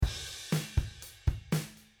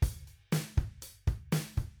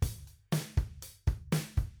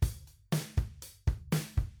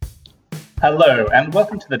Hello, and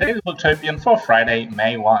welcome to the Daily Booktopian for Friday,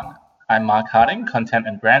 May 1. I'm Mark Harding, Content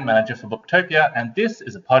and Brand Manager for Booktopia, and this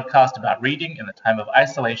is a podcast about reading in the time of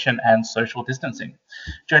isolation and social distancing.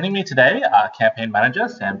 Joining me today are Campaign Manager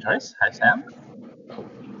Sam Joyce. Hi, Sam.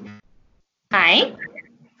 Hi.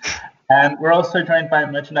 And we're also joined by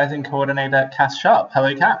Merchandising Coordinator Cass Sharp.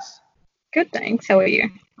 Hello, Cass. Good, thanks. How are you?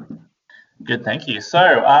 Good, thank you.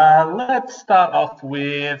 So let's start off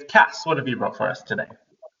with Cass. What have you brought for us today?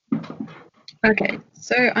 Okay,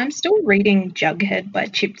 so I'm still reading Jughead by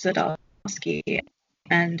Chip Zdarsky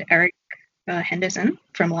and Eric Henderson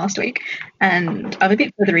from last week, and I'm a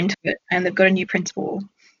bit further into it, and they've got a new principal.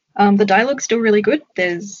 The dialogue's still really good.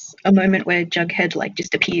 There's a moment where Jughead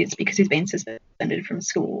just appears because he's been suspended from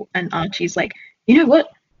school, and Archie's like, you know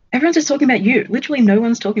what? Everyone's just talking about you. Literally no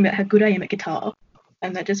one's talking about how good I am at guitar.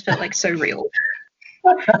 And that just felt so real.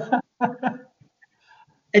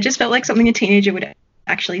 It just felt like something a teenager would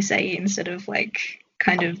actually say instead of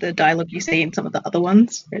kind of the dialogue you see in some of the other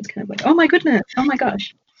ones. Where it's kind of like, oh my goodness, oh my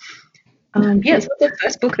gosh. So that's the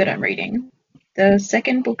first book that I'm reading. The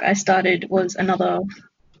second book I started was another,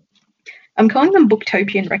 I'm calling them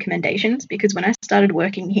Booktopian recommendations because when I started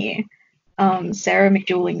working here, Sarah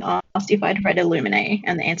McJewling asked if I'd read Illuminae,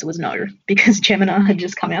 and the answer was no, because Gemini had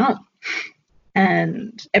just come out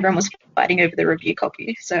and everyone was fighting over the review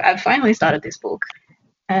copy. So I've finally started this book,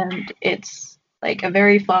 and it's a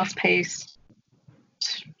very fast-paced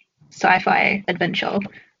sci-fi adventure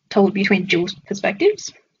told between dual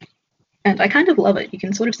perspectives, and I kind of love it. You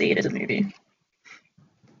can sort of see it as a movie.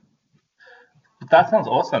 That sounds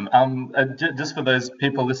awesome. Just for those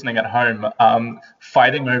people listening at home,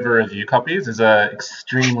 fighting over review copies is an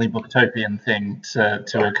extremely Booktopian thing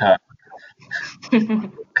to occur.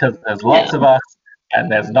 Because there's lots of us,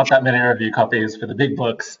 and there's not that many review copies for the big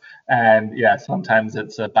books, and sometimes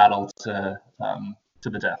it's a battle to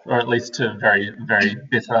the death, or at least to very, very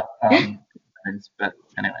bitter things. But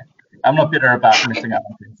anyway, I'm not bitter about missing out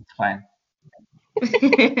on things. It's fine.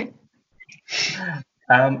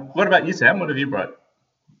 What about you, Sam? What have you brought?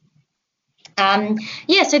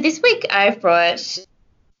 So this week I've got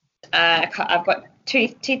two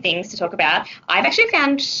things to talk about. I've actually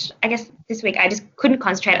found, I guess this week I just couldn't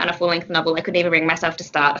concentrate on a full-length novel. I couldn't even bring myself to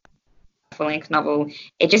start a full-length novel.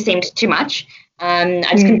 It just seemed too much. I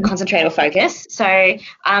just couldn't concentrate or focus. So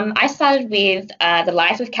I started with The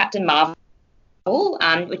Life of Captain Marvel,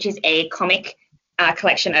 which is a comic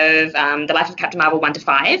collection of The Life of Captain Marvel 1 to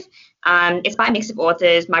 5. It's by a mix of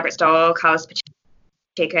authors, Margaret Stoll, Carlos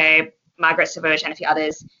Pacheco, Margaret Savage, and a few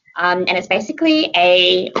others. And it's basically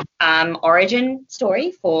a origin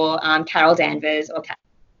story for Carol Danvers, or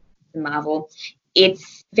Captain Marvel.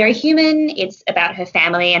 It's very human. It's about her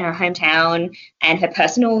family and her hometown and her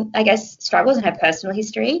personal, struggles and her personal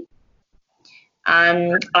history.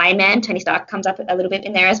 Iron Man, Tony Stark, comes up a little bit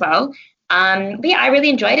in there as well. But I really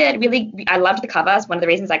enjoyed it. I loved the cover. It's one of the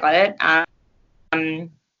reasons I got it.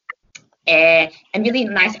 And really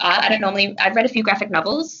nice art. I've read a few graphic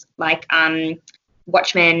novels like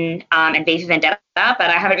Watchmen and V for Vendetta, but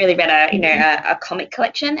I haven't really read a comic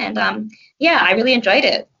collection. And I really enjoyed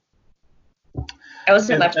it. I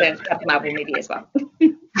also loved the Captain Marvel movie as well.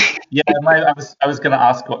 I was going to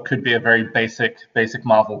ask what could be a very basic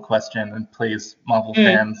Marvel question, and please, Marvel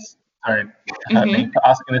fans, don't hurt me for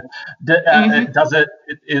asking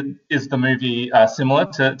it. Is the movie similar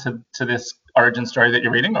to this origin story that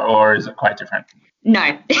you're reading, or is it quite different?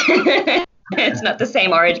 No. It's not the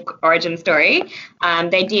same origin story.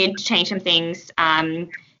 They did change some things.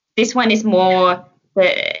 This one is more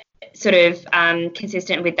sort of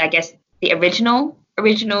consistent with, I guess, the original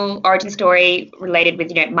origin story related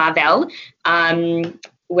with, Mar-Vell,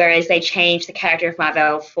 whereas they changed the character of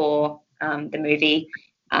Mar-Vell for the movie.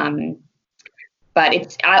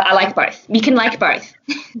 But I like both. You can like both.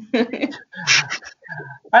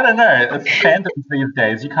 I don't know. It's fandoms these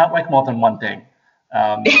days. You can't like more than one thing.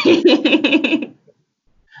 It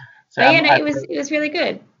was really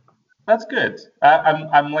good. That's good.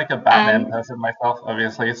 I'm like a Batman person myself,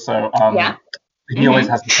 obviously. So he always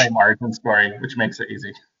has the same origin story, which makes it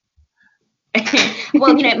easy.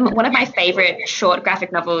 Well, one of my favorite short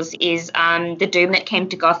graphic novels is The Doom That Came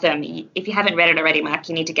to Gotham. If you haven't read it already, Mark,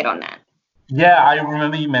 you need to get on that. Yeah, I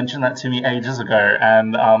remember you mentioned that to me ages ago,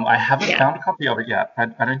 and I haven't found a copy of it yet. I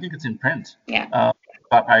don't think it's in print. Yeah.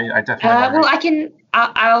 But I definitely.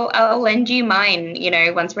 I'll lend you mine.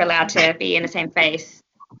 Once we're allowed to be in the same place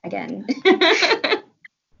again.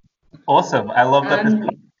 Awesome! I love that this is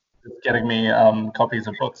getting me copies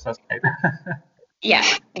of books. That's great. Yeah.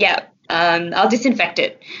 I'll disinfect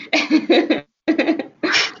it.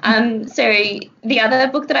 So the other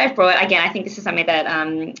book that I've brought, again, I think this is something that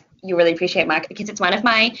you'll really appreciate, Mark, because it's one of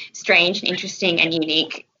my strange and interesting and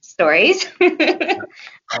unique stories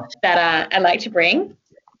that I like to bring.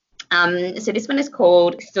 So this one is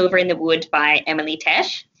called Silver in the Wood by Emily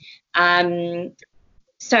Tesh.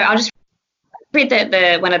 So I'll just read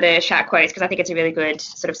the one of the short quotes because I think it's a really good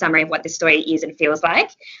sort of summary of what this story is and feels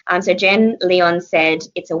like. So Jen Leon said,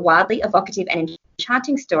 "It's a wildly evocative and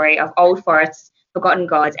enchanting story of old forests, forgotten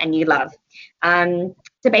gods, and new love."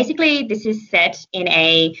 So basically, this is set in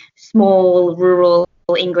a small rural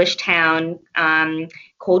English town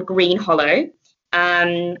called Green Hollow.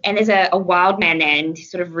 And there's a wild man there, and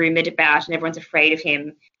he's sort of rumoured about, and everyone's afraid of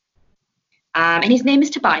him. And his name is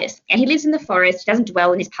Tobias, and he lives in the forest. He doesn't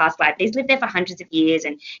dwell in his past life, but he's lived there for hundreds of years,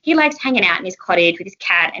 and he likes hanging out in his cottage with his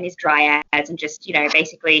cat and his dryads and just,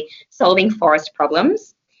 basically solving forest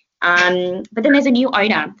problems. But then there's a new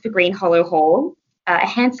owner for Green Hollow Hall, a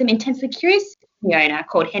handsome, intensely curious new owner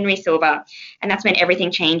called Henry Silver, and that's when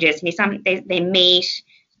everything changes. And they meet,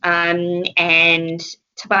 and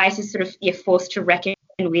Tobias is sort of forced to reckon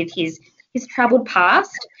with his troubled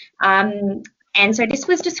past. And so this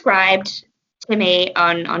was described to me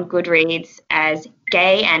on Goodreads as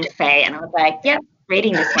gay and fey, and I was like, yep,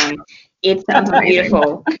 reading this one. It's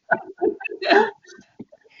beautiful.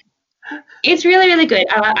 It's really, really good.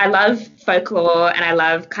 I love folklore, and I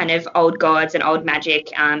love kind of old gods and old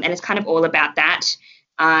magic, and it's kind of all about that,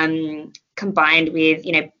 combined with,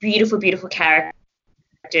 beautiful, beautiful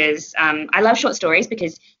characters. I love short stories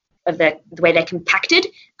because of the way they're compacted,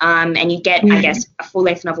 and you get, I guess, a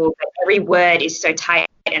full-length novel, but every word is so tight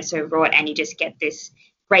and so raw, and you just get this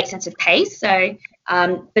great sense of pace. So,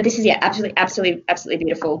 but this is, absolutely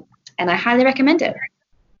beautiful, and I highly recommend it.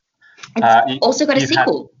 It's also got a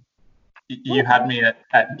sequel. You had me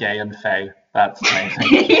at gay and fey. That's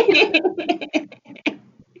amazing.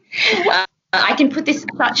 I can put this.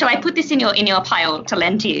 Shall I put this in your pile to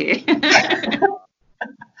lend to you?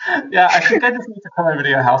 Yeah, I think I just need to come over to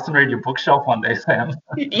your house and read your bookshelf one day, Sam.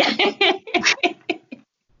 Yeah.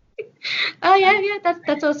 Oh yeah,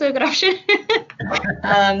 that's also a good option.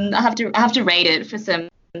 I have to rate it for some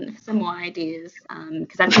more ideas,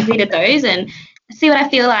 because I've completed those and see what I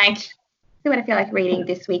feel like reading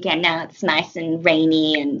this weekend. Now it's nice and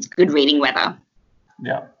rainy and good reading weather.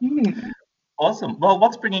 Yeah. Awesome. Well,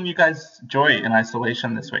 what's bringing you guys joy in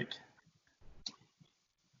isolation this week?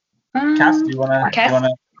 Cass, do you wanna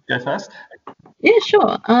go first? Yeah,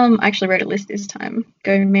 sure. I actually wrote a list this time.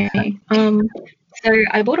 Go me. So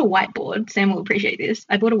I bought a whiteboard. Sam will appreciate this.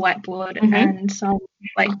 I bought a whiteboard and some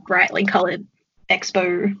brightly coloured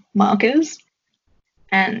expo markers,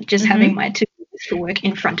 and just having my to-do list for work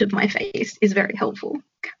in front of my face is very helpful.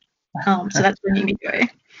 So that's bringing me joy.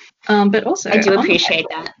 But also, I do appreciate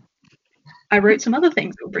that. I wrote some other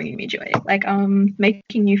things that were bringing me joy, like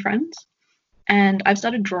making new friends, and I've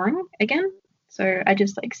started drawing again. So I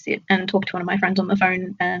just sit and talk to one of my friends on the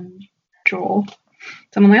phone and draw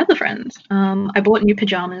some of my other friends. I bought new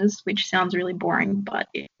pajamas, which sounds really boring, but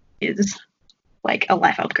it is like a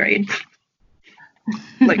life upgrade.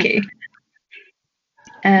 Low-key.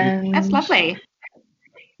 And that's lovely.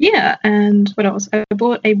 Yeah, and what else? I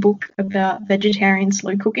bought a book about vegetarian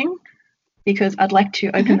slow cooking because I'd like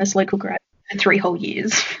to open the slow cooker for 3 whole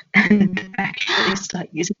years and actually start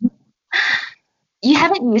using it. You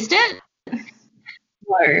haven't used it?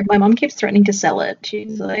 No, my mum keeps threatening to sell it.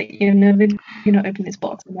 She's like, "You're never gonna open this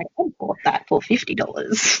box." I'm like, "I bought that for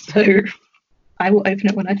 $50, so I will open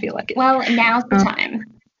it when I feel like it." Well, now's the time.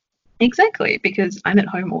 Exactly, because I'm at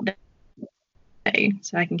home all day,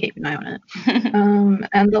 so I can keep an eye on it.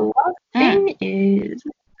 And the last thing is,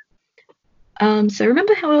 so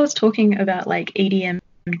remember how I was talking about EDM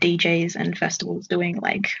DJs and festivals doing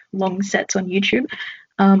long sets on YouTube?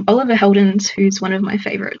 Oliver Heldens, who's one of my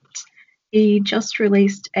favorites, he just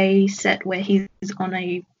released a set where he's on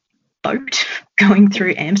a boat going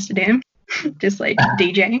through Amsterdam, just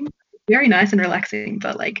DJing. Very nice and relaxing,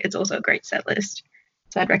 but it's also a great set list.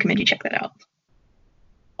 So I'd recommend you check that out.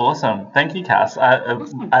 Awesome, thank you, Cass. I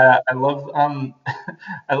love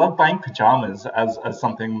I love buying pajamas as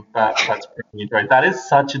something that's bringing me joy. That is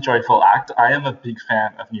such a joyful act. I am a big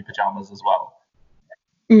fan of new pajamas as well.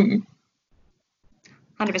 100%.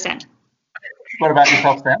 What about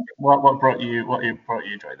yourself, Sam? What brought you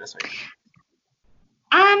joy this week?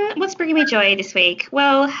 What's bringing me joy this week?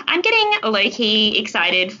 Well, I'm getting low-key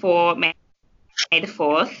excited for May the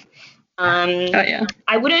 4th.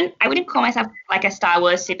 I wouldn't call myself a Star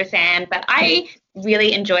Wars super fan, but I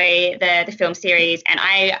really enjoy the film series, and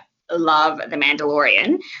I love The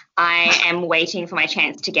Mandalorian. I am waiting for my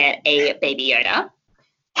chance to get a Baby Yoda,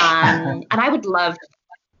 and I would love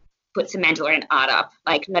put some Mandalorian art up,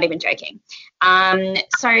 like not even joking.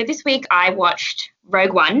 So this week I watched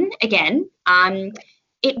Rogue One again.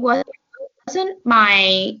 It wasn't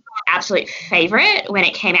my absolute favorite when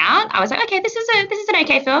it came out. I was like, okay, this is an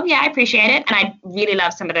okay film. Yeah, I appreciate it. And I really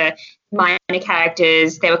love some of the minor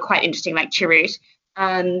characters. They were quite interesting, like Chirrut,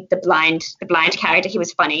 the blind character. He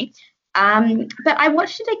was funny. But I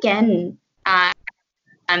watched it again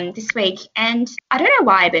this week, and I don't know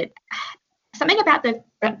why, but something about the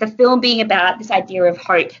film being about this idea of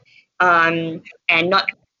hope and not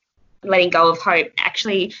letting go of hope.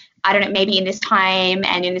 Actually, I don't know, maybe in this time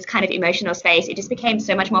and in this kind of emotional space, it just became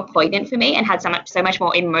so much more poignant for me and had so much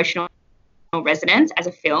more emotional resonance as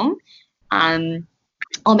a film.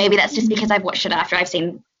 Or maybe that's just because I've watched it after I've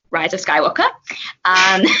seen Rise of Skywalker.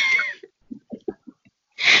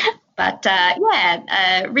 But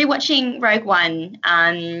rewatching Rogue One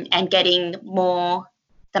and getting more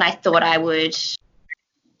than I thought I would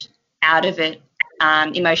out of it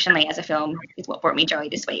emotionally as a film is what brought me joy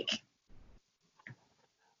this week.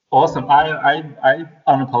 Awesome. I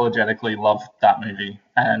unapologetically loved that movie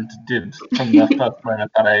and did from the first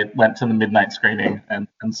moment that I went to the midnight screening and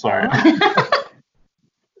saw it.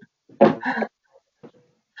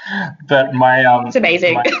 But it's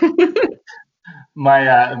amazing.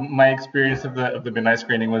 My experience of the midnight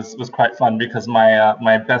screening was quite fun because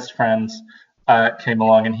my best friend came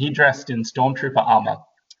along and he dressed in stormtrooper armor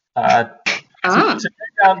to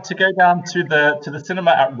go down to the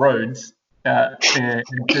cinema at Rhodes in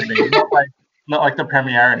Sydney, not like the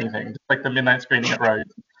premiere or anything, just like the midnight screening at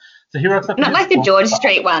Rhodes. So he rocks up not like the George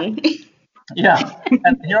Street one. Yeah,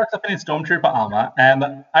 and he rocks up in his stormtrooper armor, and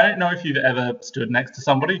I don't know if you've ever stood next to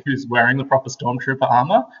somebody who's wearing the proper stormtrooper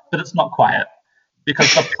armor, but it's not quiet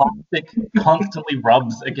because the plastic constantly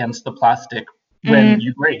rubs against the plastic when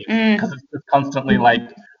you breathe because it's just constantly like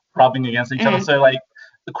rubbing against each other. So like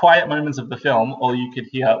the quiet moments of the film, all you could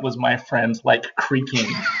hear was my friend like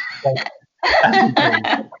creaking. As he breathed.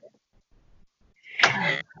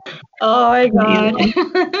 Oh my god!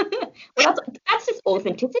 Well, that's just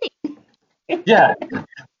authenticity. Yeah,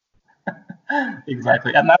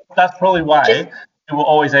 exactly, and that's probably why we were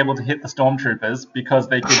always able to hit the stormtroopers because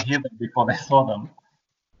they could hear them before they saw them.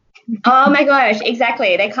 Oh my gosh,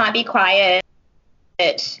 exactly. They can't be quiet.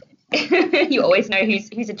 You always know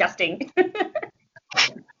who's adjusting.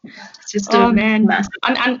 It's just man,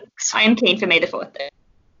 I'm keen for May the 4th.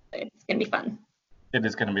 It's gonna be fun. It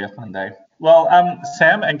is going to be a fun day. Well,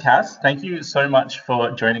 Sam and Cass, thank you so much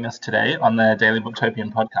for joining us today on the Daily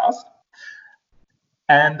Booktopian podcast.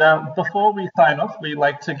 And before we sign off, we'd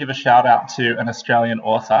like to give a shout out to an Australian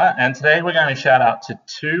author. And today we're going to shout out to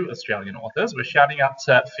 2 Australian authors. We're shouting out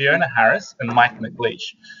to Fiona Harris and Mike McLeish,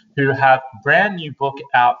 who have a brand new book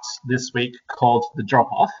out this week called The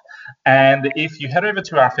Drop-Off. And if you head over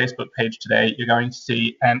to our Facebook page today, you're going to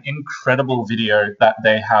see an incredible video that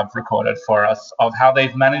they have recorded for us of how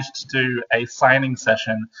they've managed to do a signing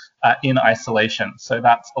session in isolation. So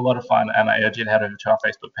that's a lot of fun, and I urge you to head over to our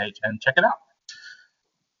Facebook page and check it out.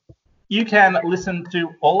 You can listen to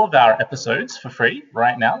all of our episodes for free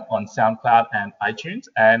right now on SoundCloud and iTunes,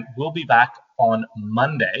 and we'll be back on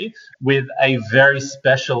Monday with a very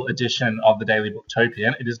special edition of the Daily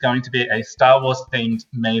Booktopian. It is going to be a Star Wars themed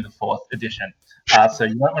May the 4th edition, so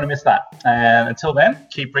you won't want to miss that. And until then,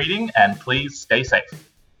 keep reading and please stay safe.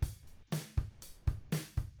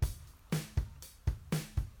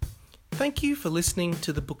 Thank you for listening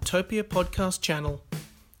to the Booktopia podcast channel.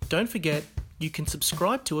 Don't forget, you can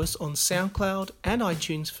subscribe to us on SoundCloud and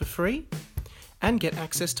iTunes for free and get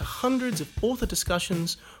access to hundreds of author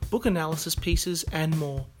discussions, book analysis pieces, and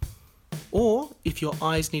more. Or, if your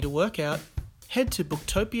eyes need a workout, head to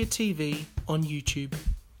Booktopia TV on YouTube.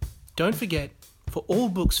 Don't forget, for all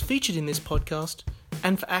books featured in this podcast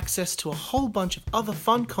and for access to a whole bunch of other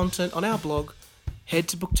fun content on our blog, head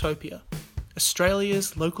to Booktopia,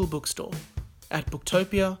 Australia's local bookstore, at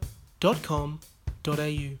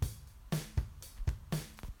booktopia.com.au.